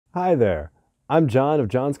Hi there, I'm John of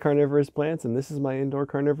John's Carnivorous Plants, and this is my indoor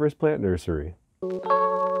carnivorous plant nursery.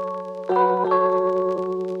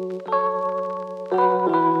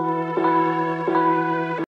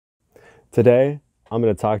 Today, I'm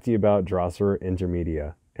going to talk to you about Drosera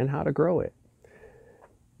Intermedia and how to grow it.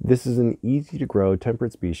 This is an easy to grow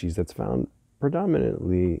temperate species that's found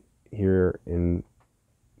predominantly here in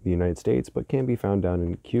the United States, but can be found down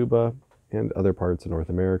in Cuba and other parts of North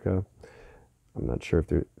America. I'm not sure if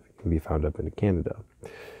they can be found up in Canada.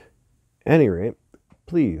 At any rate,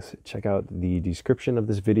 please check out the description of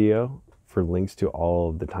this video for links to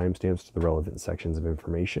all of the timestamps to the relevant sections of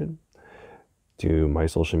information, to my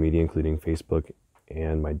social media, including Facebook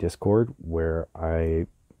and my Discord, where I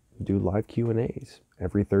do live Q&As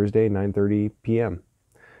every Thursday, 9:30 p.m.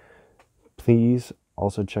 Please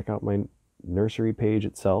also check out my nursery page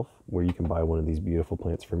itself, where you can buy one of these beautiful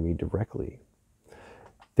plants from me directly.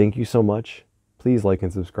 Thank you so much. Please like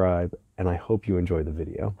and subscribe, and I hope you enjoy the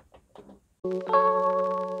video.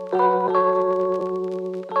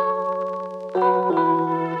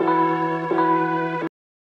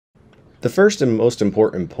 The first and most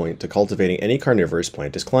important point to cultivating any carnivorous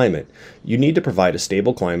plant is climate. You need to provide a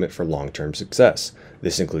stable climate for long-term success.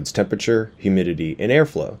 This includes temperature, humidity, and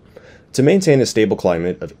airflow. To maintain a stable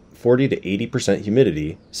climate of 40 to 80%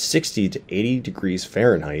 humidity, 60 to 80 degrees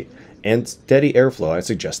Fahrenheit, and steady airflow, I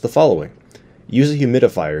suggest the following. Use a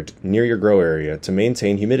humidifier near your grow area to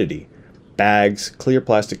maintain humidity. Bags, clear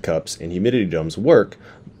plastic cups, and humidity domes work,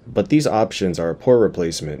 but these options are a poor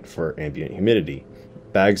replacement for ambient humidity.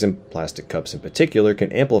 Bags and plastic cups in particular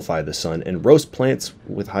can amplify the sun and roast plants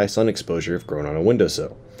with high sun exposure if grown on a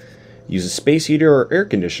windowsill. Use a space heater or air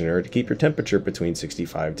conditioner to keep your temperature between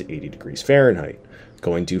 65 to 80 degrees Fahrenheit.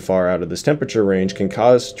 Going too far out of this temperature range can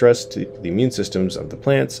cause stress to the immune systems of the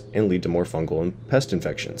plants and lead to more fungal and pest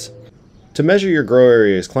infections. To measure your grow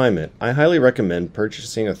area's climate, I highly recommend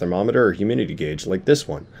purchasing a thermometer or humidity gauge like this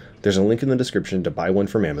one. There's a link in the description to buy one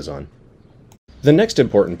from Amazon. The next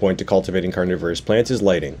important point to cultivating carnivorous plants is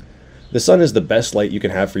lighting. The sun is the best light you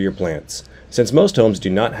can have for your plants. Since most homes do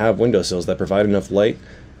not have windowsills that provide enough light,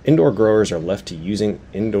 indoor growers are left to using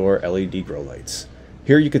indoor LED grow lights.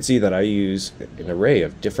 Here you can see that I use an array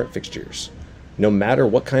of different fixtures. No matter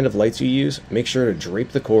what kind of lights you use, make sure to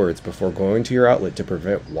drape the cords before going to your outlet to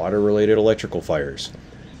prevent water-related electrical fires.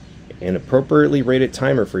 An appropriately rated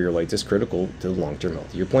timer for your lights is critical to the long-term health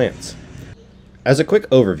of your plants. As a quick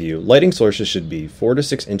overview, lighting sources should be 4 to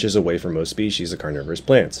 6 inches away from most species of carnivorous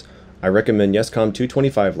plants. I recommend Yescom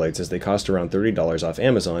 225 lights as they cost around $30 off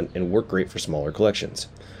Amazon and work great for smaller collections.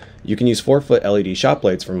 You can use 4-foot LED shop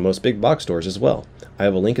lights from most big box stores as well. I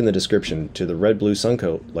have a link in the description to the red-blue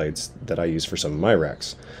Suncoat lights that I use for some of my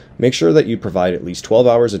racks. Make sure that you provide at least 12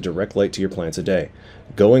 hours of direct light to your plants a day.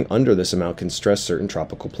 Going under this amount can stress certain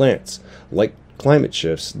tropical plants. Like climate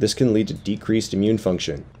shifts, this can lead to decreased immune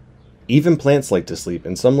function. Even plants like to sleep,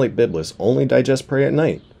 and some like Biblis only digest prey at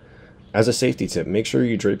night. As a safety tip, make sure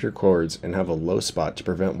you drape your cords and have a low spot to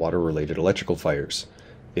prevent water-related electrical fires.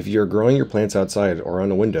 If you're growing your plants outside or on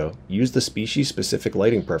a window, use the species-specific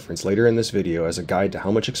lighting preference later in this video as a guide to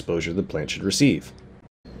how much exposure the plant should receive.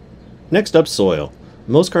 Next up, soil.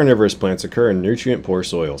 Most carnivorous plants occur in nutrient-poor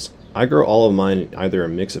soils. I grow all of mine in either a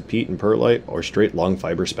mix of peat and perlite or straight long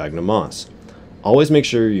fiber sphagnum moss. Always make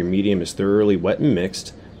sure your medium is thoroughly wet and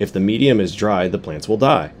mixed. If the medium is dry, the plants will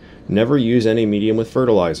die. Never use any medium with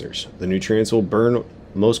fertilizers. The nutrients will burn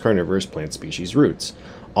most carnivorous plant species' roots.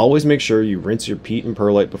 Always make sure you rinse your peat and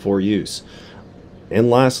perlite before use. And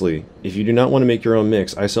lastly, if you do not want to make your own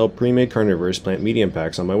mix, I sell pre-made carnivorous plant medium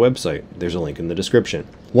packs on my website. There's a link in the description.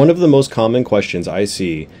 One of the most common questions I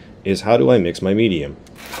see is, how do I mix my medium?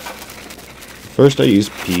 First I use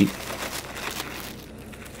peat,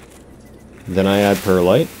 then I add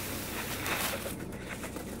perlite.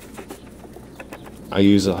 I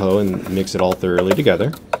use a hoe and mix it all thoroughly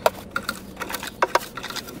together.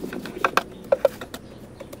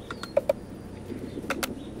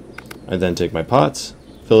 I then take my pots,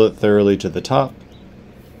 fill it thoroughly to the top,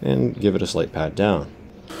 and give it a slight pat down.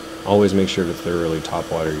 Always make sure to thoroughly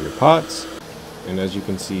top water your pots. And as you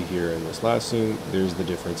can see here in this last scene, there's the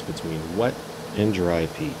difference between wet and dry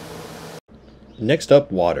peat. Next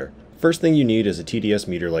up, water. First thing you need is a TDS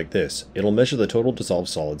meter like this. It'll measure the total dissolved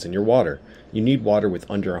solids in your water. You need water with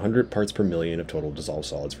under 100 parts per million of total dissolved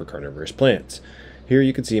solids for carnivorous plants. Here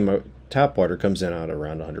you can see my tap water comes in at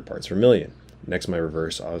around 100 parts per million. Next, my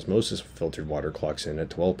reverse osmosis filtered water clocks in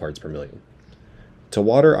at 12 parts per million. To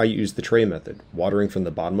water, I use the tray method, watering from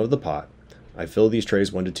the bottom of the pot. I fill these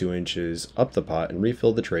trays 1 to 2 inches up the pot and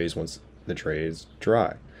refill the trays once the tray is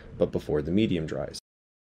dry, but before the medium dries.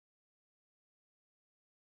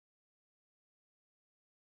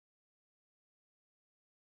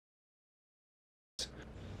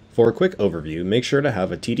 For a quick overview, make sure to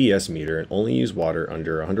have a TDS meter and only use water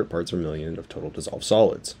under 100 parts per million of total dissolved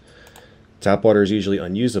solids. Tap water is usually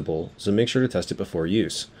unusable, so make sure to test it before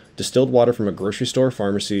use. Distilled water from a grocery store,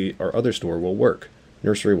 pharmacy, or other store will work.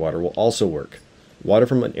 Nursery water will also work. Water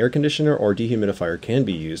from an air conditioner or dehumidifier can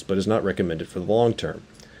be used, but is not recommended for the long term.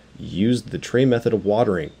 Use the tray method of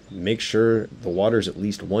watering. Make sure the water is at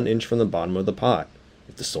least 1 inch from the bottom of the pot.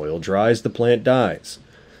 If the soil dries, the plant dies.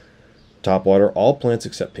 Top water all plants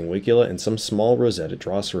except Pinguicula and some small rosette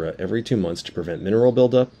Drosera every 2 months to prevent mineral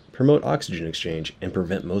buildup, promote oxygen exchange, and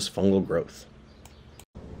prevent most fungal growth.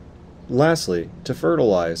 Lastly, to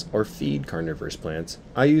fertilize or feed carnivorous plants,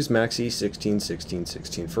 I use Maxi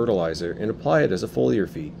 16-16-16 fertilizer and apply it as a foliar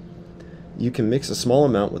feed. You can mix a small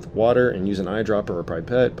amount with water and use an eyedropper or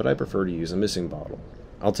pipette, but I prefer to use a mixing bottle.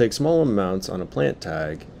 I'll take small amounts on a plant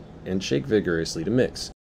tag and shake vigorously to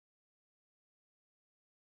mix.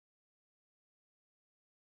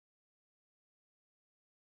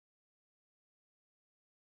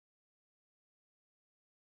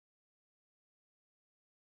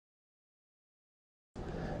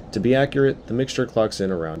 To be accurate, the mixture clocks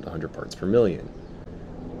in around 100 parts per million.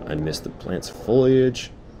 I mist the plant's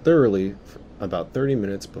foliage thoroughly for about 30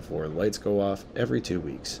 minutes before the lights go off every 2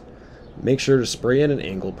 weeks. Make sure to spray at an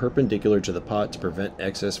angle perpendicular to the pot to prevent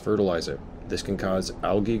excess fertilizer. This can cause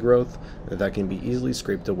algae growth that can be easily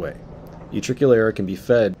scraped away. Utriculata can be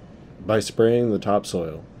fed by spraying the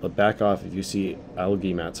topsoil, but back off if you see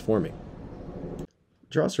algae mats forming.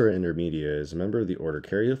 Drosera Intermedia is a member of the order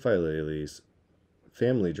Caryophyllales,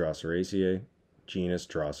 family Droseraceae, genus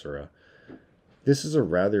Drosera. This is a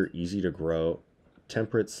rather easy to grow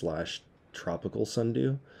temperate/tropical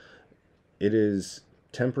sundew. It is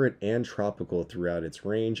temperate and tropical throughout its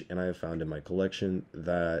range, and I have found in my collection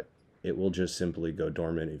that it will just simply go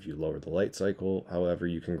dormant if you lower the light cycle. However,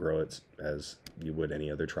 you can grow it as you would any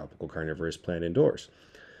other tropical carnivorous plant indoors.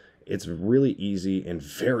 It's really easy and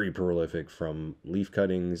very prolific from leaf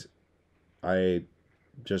cuttings.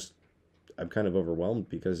 I'm kind of overwhelmed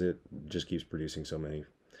because it just keeps producing so many.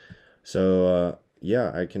 So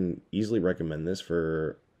yeah, I can easily recommend this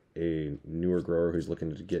for a newer grower who's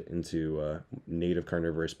looking to get into native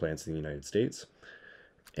carnivorous plants in the United States.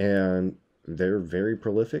 And they're very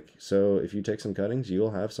prolific, so if you take some cuttings,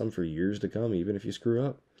 you'll have some for years to come, even if you screw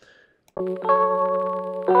up.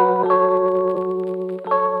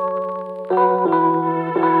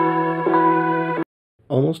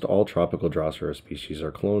 Almost all tropical Drosera species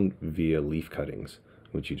are cloned via leaf cuttings,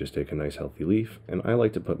 which you just take a nice healthy leaf, and I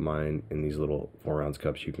like to put mine in these little 4-ounce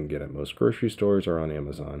cups you can get at most grocery stores or on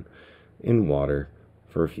Amazon in water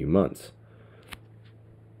for a few months.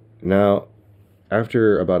 Now,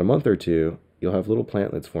 after about a month or two, you'll have little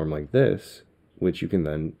plantlets form like this, which you can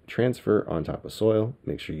then transfer on top of soil.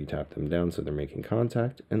 Make sure you tap them down so they're making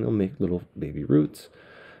contact, and they'll make little baby roots.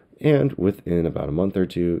 And within about a month or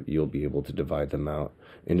two, you'll be able to divide them out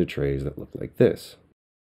into trays that look like this.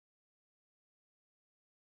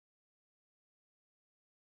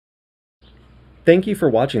 Thank you for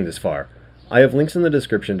watching this far. I have links in the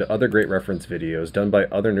description to other great reference videos done by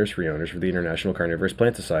other nursery owners for the International Carnivorous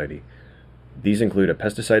Plant Society. These include a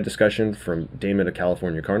pesticide discussion from Damon of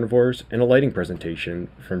California Carnivores and a lighting presentation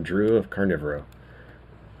from Drew of Carnivoro.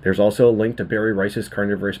 There's also a link to Barry Rice's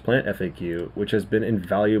Carnivorous Plant FAQ, which has been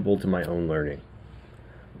invaluable to my own learning.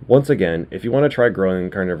 Once again, if you want to try growing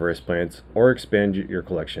carnivorous plants or expand your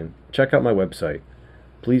collection, check out my website.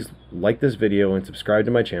 Please like this video and subscribe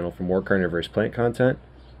to my channel for more carnivorous plant content.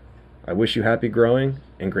 I wish you happy growing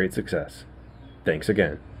and great success. Thanks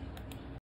again.